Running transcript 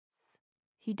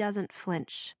He doesn't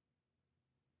flinch.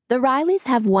 The Rileys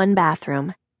have one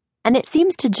bathroom, and it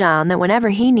seems to John that whenever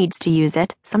he needs to use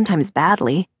it, sometimes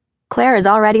badly, Claire is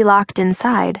already locked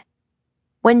inside.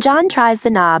 When John tries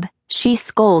the knob, she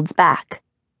scolds back.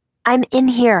 "I'm in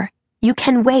here. You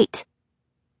can wait."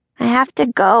 "I have to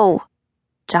go,"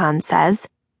 John says.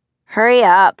 "Hurry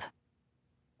up."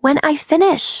 "When I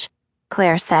finish,"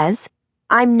 Claire says.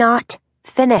 "I'm not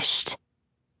finished."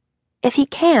 If he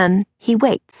can, he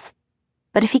waits.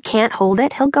 But if he can't hold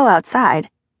it, he'll go outside,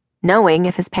 knowing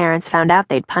if his parents found out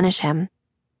they'd punish him.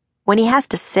 When he has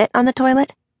to sit on the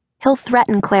toilet, he'll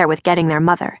threaten Claire with getting their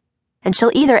mother, and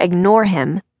she'll either ignore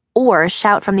him or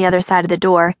shout from the other side of the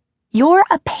door, "You're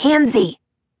a pansy!"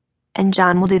 And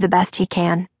John will do the best he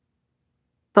can.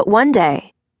 But one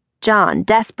day, John,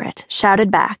 desperate, shouted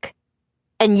back,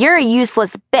 "And you're a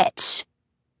useless bitch!"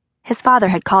 His father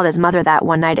had called his mother that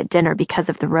one night at dinner because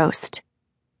of the roast.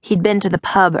 He'd been to the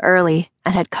pub early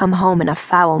and had come home in a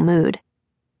foul mood.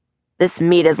 "This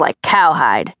meat is like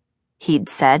cowhide," he'd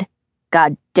said.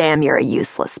 "God damn, you're a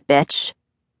useless bitch."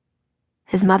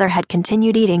 His mother had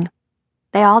continued eating.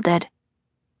 They all did,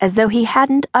 as though he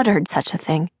hadn't uttered such a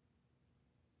thing.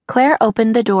 Claire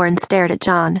opened the door and stared at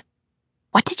John.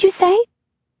 "What did you say?"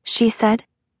 she said.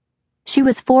 She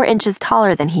was 4 inches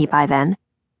taller than he by then,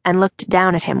 and looked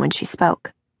down at him when she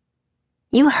spoke.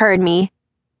 "You heard me,"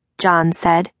 John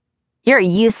said. "You're a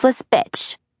useless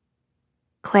bitch."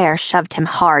 Claire shoved him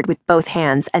hard with both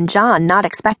hands, and John, not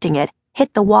expecting it,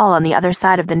 hit the wall on the other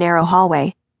side of the narrow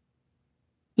hallway.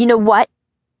 "You know what?"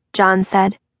 John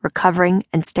said, recovering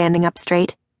and standing up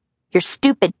straight. "You're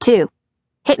stupid, too.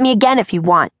 Hit me again if you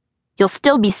want. You'll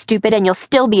still be stupid and you'll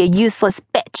still be a useless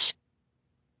bitch."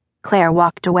 Claire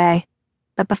walked away,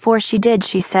 but before she did,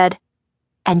 she said,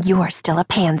 "And you're still a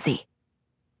pansy."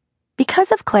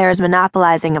 Because of Claire's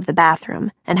monopolizing of the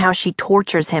bathroom and how she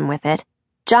tortures him with it,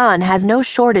 John has no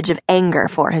shortage of anger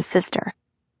for his sister.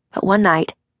 But one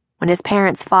night, when his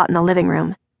parents fought in the living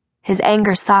room, his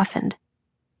anger softened,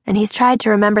 and he's tried to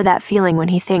remember that feeling when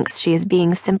he thinks she is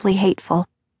being simply hateful.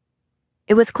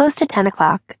 It was close to 10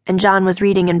 o'clock, and John was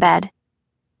reading in bed.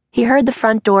 He heard the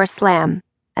front door slam,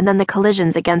 and then the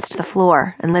collisions against the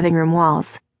floor and living room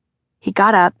walls. He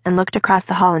got up and looked across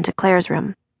the hall into Claire's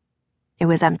room. It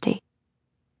was empty.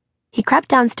 He crept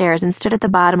downstairs and stood at the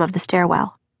bottom of the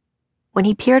stairwell. When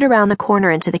he peered around the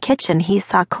corner into the kitchen, he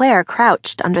saw Claire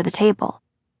crouched under the table.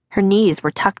 Her knees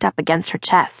were tucked up against her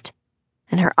chest,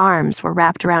 and her arms were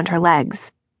wrapped around her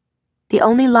legs. The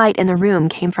only light in the room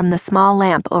came from the small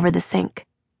lamp over the sink.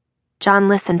 John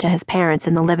listened to his parents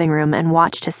in the living room and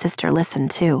watched his sister listen,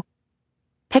 too.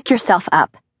 "Pick yourself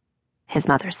up," his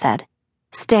mother said.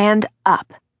 "Stand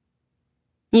up."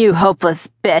 "You hopeless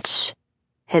bitch,"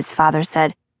 his father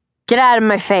said. "Get out of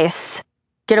my face.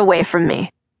 Get away from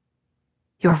me."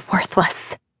 "You're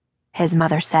worthless," his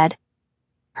mother said.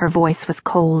 Her voice was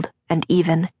cold and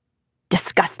even.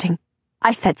 "Disgusting.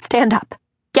 I said stand up.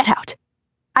 Get out.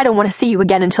 I don't want to see you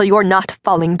again until you're not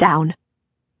falling down."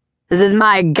 "This is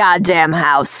my goddamn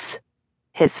house,"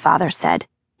 his father said.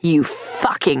 "You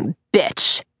fucking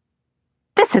bitch."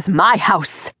 "This is my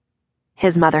house,"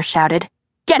 his mother shouted.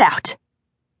 "Get out."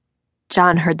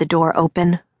 John heard the door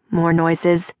open, more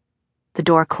noises, the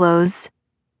door close,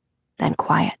 then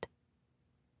quiet.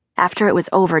 After it was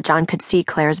over, John could see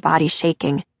Claire's body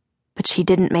shaking, but she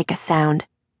didn't make a sound.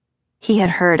 He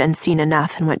had heard and seen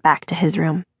enough and went back to his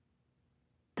room.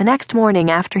 The next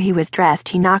morning, after he was dressed,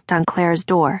 he knocked on Claire's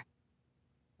door.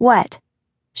 "What?"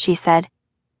 she said.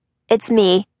 "It's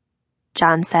me,"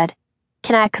 John said.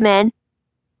 "Can I come in?"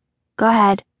 "Go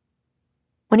ahead."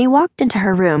 When he walked into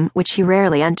her room, which he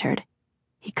rarely entered,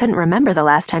 he couldn't remember the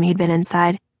last time he'd been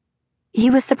inside. He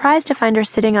was surprised to find her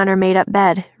sitting on her made-up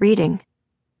bed, reading.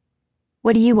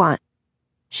 "What do you want?"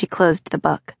 She closed the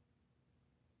book.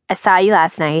 "I saw you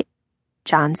last night,"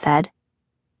 John said.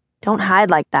 "Don't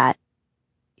hide like that.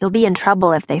 You'll be in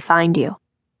trouble if they find you."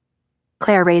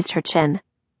 Claire raised her chin.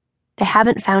 "They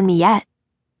haven't found me yet.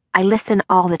 I listen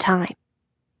all the time.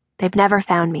 They've never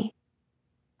found me.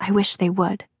 I wish they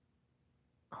would."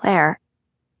 "Claire,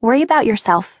 worry about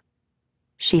yourself,"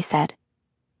 she said.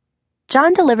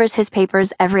 John delivers his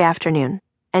papers every afternoon,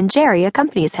 and Jerry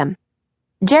accompanies him.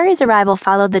 Jerry's arrival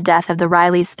followed the death of the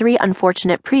Rileys' 3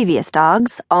 unfortunate previous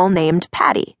dogs, all named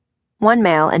Patty, 1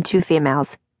 male and 2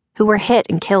 females, who were hit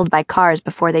and killed by cars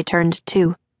before they turned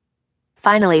 2.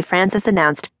 Finally, Frances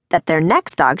announced that their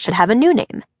next dog should have a new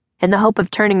name, in the hope of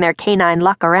turning their canine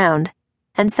luck around,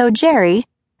 and so Jerry,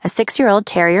 a 6-year-old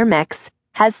terrier mix,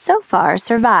 has so far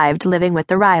survived living with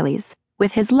the Rileys,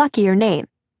 with his luckier name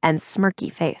and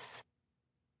smirky face.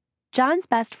 John's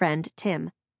best friend,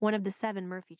 Tim, one of the 7 Murphy